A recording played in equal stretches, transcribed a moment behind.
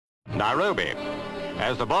Nairobi.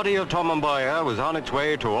 As the body of Tom Mboya was on its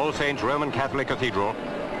way to All Saints Roman Catholic Cathedral,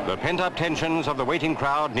 the pent-up tensions of the waiting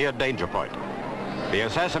crowd neared danger point. The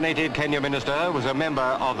assassinated Kenya minister was a member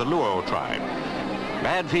of the Luo tribe.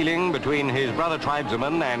 Bad feeling between his brother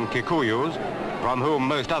tribesmen and Kikuyus, from whom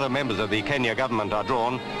most other members of the Kenya government are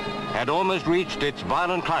drawn, had almost reached its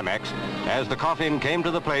violent climax as the coffin came to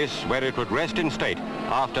the place where it would rest in state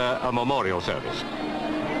after a memorial service.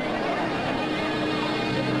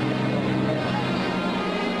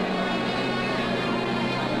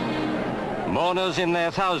 Mourners in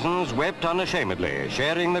their thousands wept unashamedly,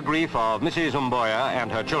 sharing the grief of Mrs. Mboya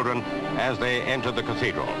and her children as they entered the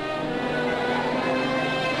cathedral.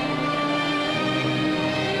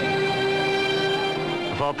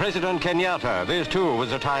 For President Kenyatta, this too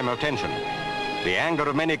was a time of tension. The anger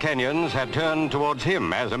of many Kenyans had turned towards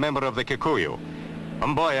him as a member of the Kikuyu.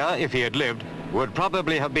 Mboya, if he had lived, would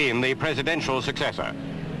probably have been the presidential successor.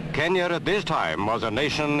 Kenya at this time was a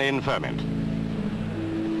nation in ferment.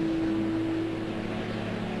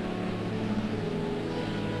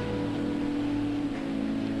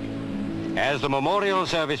 As the memorial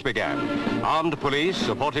service began, armed police,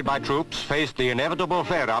 supported by troops, faced the inevitable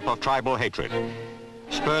flare-up of tribal hatred.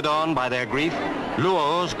 Spurred on by their grief,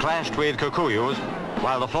 Luos clashed with Kikuyus,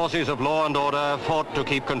 while the forces of law and order fought to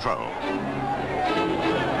keep control.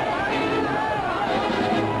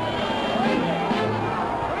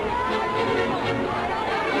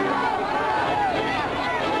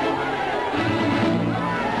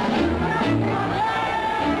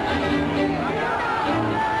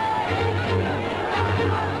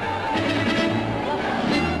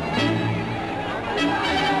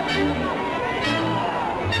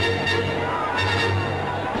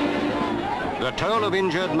 The toll of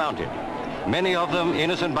injured mounted, many of them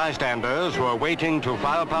innocent bystanders who were waiting to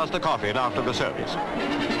file past the coffin after the service.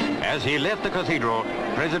 As he left the cathedral,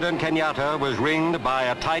 President Kenyatta was ringed by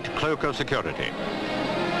a tight cloak of security.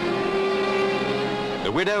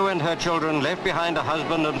 The widow and her children left behind a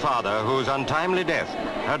husband and father whose untimely death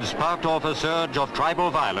had sparked off a surge of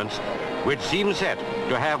tribal violence which seemed set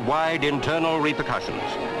to have wide internal repercussions.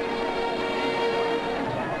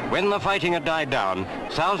 When the fighting had died down,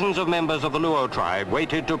 thousands of members of the Luo tribe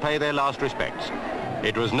waited to pay their last respects.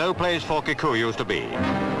 It was no place for Kikuyus to be.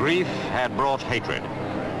 Grief had brought hatred.